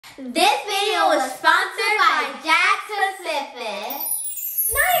This video was sponsored by Jakks Pacific.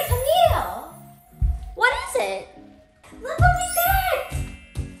 Naiah, come here. What is it? Look what we got.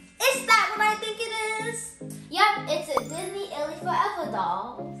 Is that what I think it is? Yep, it's a Naiah Elli Forever doll.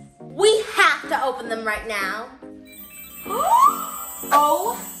 We have to open them right now.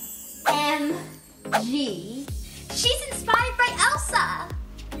 OMG. She's inspired by Elsa.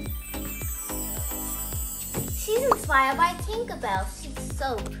 She's inspired by Tinkerbell. She's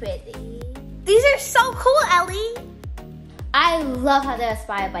so pretty. These are so cool, Ellie. I love how they're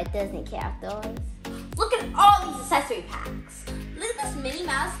inspired by Disney characters. Look at all these accessory packs. Look at this Minnie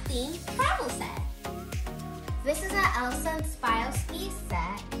Mouse themed travel set. This is an Elsa inspired ski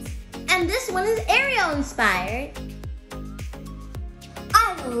set. And this one is Ariel inspired.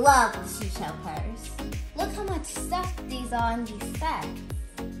 I love the seashell purse. Look how much stuff these are in these sets.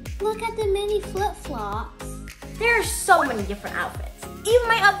 Look at the mini flip-flops. There are so many different outfits. Even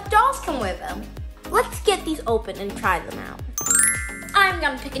my other dolls can wear them. Let's get these open and try them out. I'm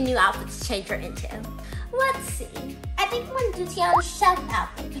gonna pick a new outfit to change her into. Let's see. I think I'm gonna do Tiana's chef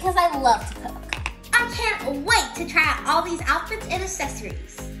outfit because I love to cook. I can't wait to try out all these outfits and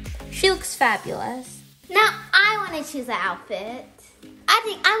accessories. She looks fabulous. Now I wanna choose an outfit. I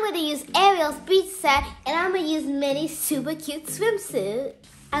think I'm gonna use Ariel's beach set and I'm gonna use Minnie's super cute swimsuit.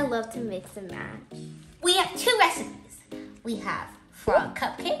 I love to mix and match. We have two recipes. We have frog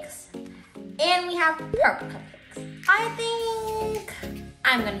cupcakes and we have purple cupcakes. I think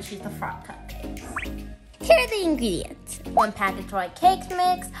I'm gonna choose the frog cupcakes. Here are the ingredients. 1 package white cake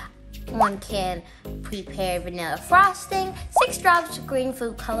mix, 1 can prepared vanilla frosting, 6 drops of green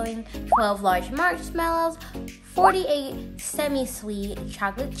food coloring, 12 large marshmallows, 48 semi-sweet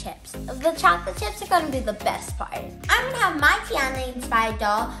chocolate chips. The chocolate chips are gonna be the best part. I'm gonna have my Tiana inspired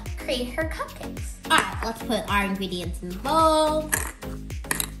doll create her cupcakes. Alright, let's put our ingredients in the bowl.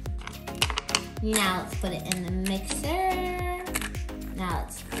 Now let's put it in the mixer. Now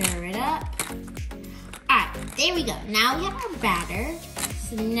let's stir it up. Alright, there we go. Now we have our batter.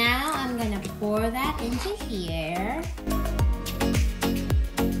 So now I'm gonna pour that into here.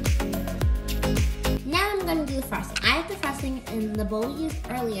 Now I'm gonna do the frosting. I have the frosting in the bowl we used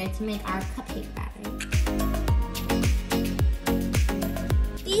earlier to make our cupcake batter.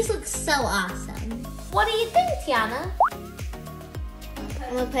 These look so awesome. What do you think, Tiana?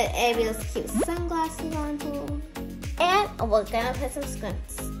 I'm gonna put Ariel's cute sunglasses on her. And we're gonna put some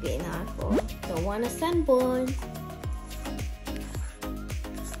sunscreen on her. Don't want a sunburn.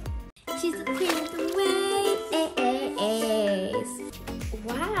 She's the queen of the waves.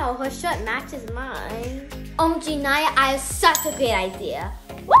 Wow, her shirt matches mine. OMG, Naiah, I have such a great idea.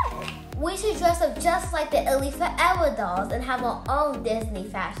 What? We should dress up just like the Elli Forever dolls and have our own Disney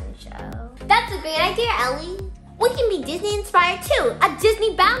fashion show. That's a great idea, Ellie. We can be Disney inspired too, a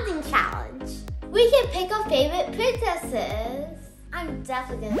Disney bounding challenge. We can pick our favorite princesses. I'm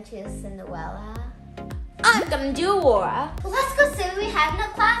definitely gonna choose Cinderella. I'm gonna do Aurora. Let's go see what we have in the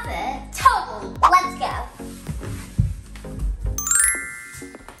closet. Totally, let's go.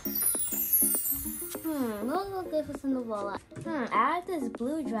 What will good for Cinderella? I have this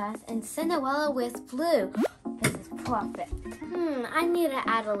blue dress and Cinderella wears blue. This is perfect. I need to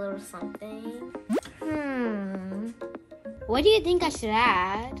add a little something. What do you think I should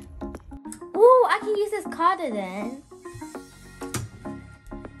add? Ooh, I can use this cardigan.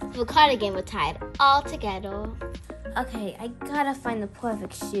 The cardigan will tie it all together. Okay, I gotta find the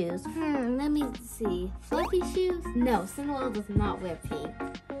perfect shoes. Let me see. Fluffy shoes? No, Cinderella does not wear pink.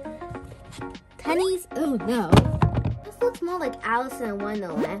 Pennies? Oh no. This looks more like Alice in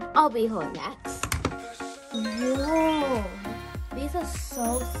Wonderland. I'll be her next. Whoa. These are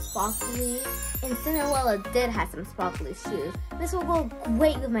so sparkly. And Cinderella did have some sparkly shoes. This will go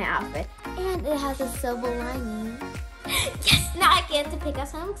great with my outfit. And it has a silver lining. Yes, now I get to pick up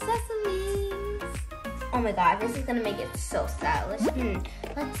some accessories. Oh my god, this is gonna make it so stylish.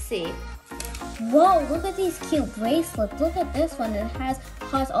 Let's see. Whoa, look at these cute bracelets. Look at this one, it has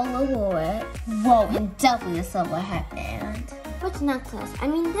hearts all over it. Whoa, and definitely a silver headband. Which necklace? I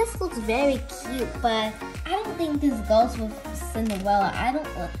mean, this looks very cute, but I don't think this goes with Cinderella. I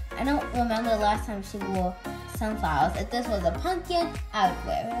don't remember the last time she wore sunflowers. If this was a pumpkin, I would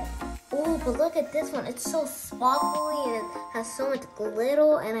wear it. Oh, but look at this one. It's so sparkly and it has so much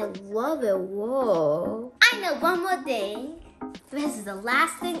glitter and I love it. Whoa. I know one more thing. This is the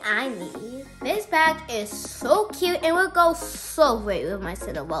last thing I need. This bag is so cute and will go so great with my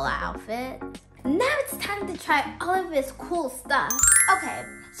Cinderella outfit. Now it's time to try all of this cool stuff. Okay,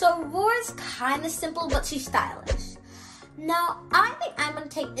 so Aurora's kind of simple, but she's stylish. No, I think I'm gonna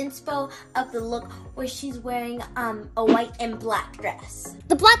take inspo of the look where she's wearing a white and black dress.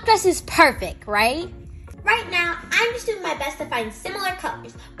 The black dress is perfect, right? Right now, I'm just doing my best to find similar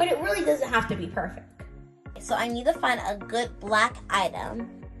colors, but it really doesn't have to be perfect. So I need to find a good black item.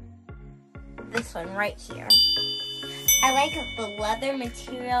 This one right here. I like the leather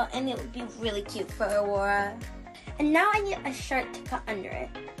material and it would be really cute for Aurora. And now I need a shirt to put under it.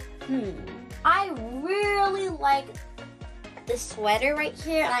 I really like this sweater right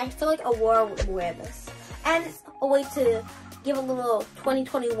here and I feel like Aurora would wear this. And a way to give a little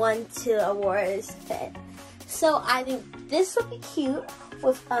 2021 to Aurora's fit. So I think this would be cute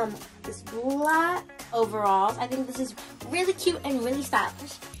with this black overalls. I think this is really cute and really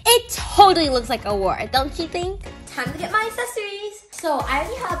stylish. It totally looks like Aurora, don't you think? Time to get my accessories. So I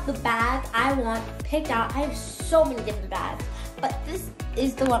already have the bag I want picked out. I have so many different bags, but this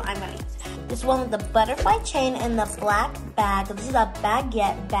is the one I'm gonna use. This one with the butterfly chain and the black bag. This is a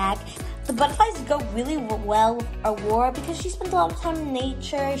baguette bag. The butterflies go really well with Aurora because she spends a lot of time in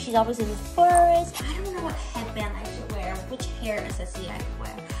nature. She's always in the forest. I don't know what headband I should wear, which hair accessory I could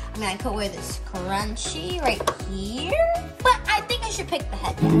wear. I mean, I could wear this scrunchie right here, but I think I should pick the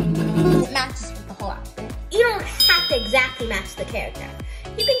headband because it matches with the whole outfit. You don't have to exactly match the character.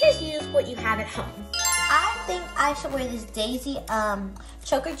 You can just use what you have at home. I think I should wear this daisy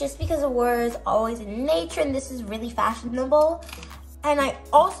choker just because Aurora is always in nature and this is really fashionable. And I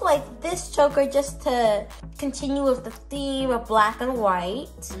also like this choker just to continue with the theme of black and white.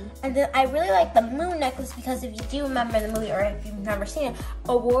 And then I really like the moon necklace because if you do remember the movie or if you've never seen it,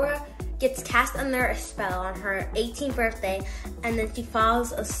 Aurora gets cast under a spell on her 18th birthday and then she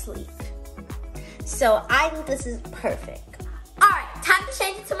falls asleep. So I think this is perfect. All right, time to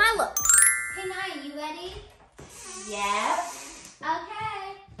change it to my look. Hey Naiah, you ready? Yes.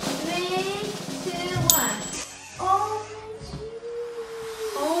 Okay. 3, 2, 1.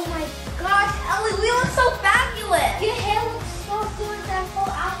 Oh my gosh, Ellie, we look so fabulous. Your hair looks so good with that whole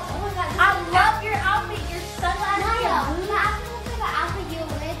outfit. Oh my god. I love your outfit. Your sunglasses. Naiah, we have to look at the outfit you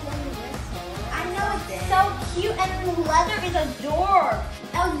wear during the winter. I know, it's so cute and the leather is adorable.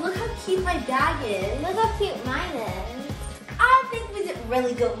 Ellie, look how cute my bag is. Look how cute mine is. I think we did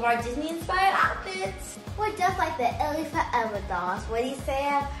really good with our Disney-inspired outfits. We're just like the Elli Forever dolls. What do you say?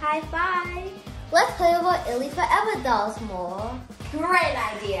 High five. Let's play with our Elli Forever dolls more. Great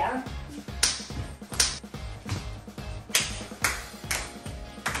idea.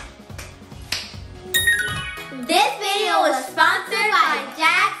 This video was sponsored by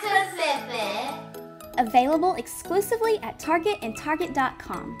Jakks Pacific. Available exclusively at Target and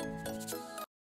Target.com.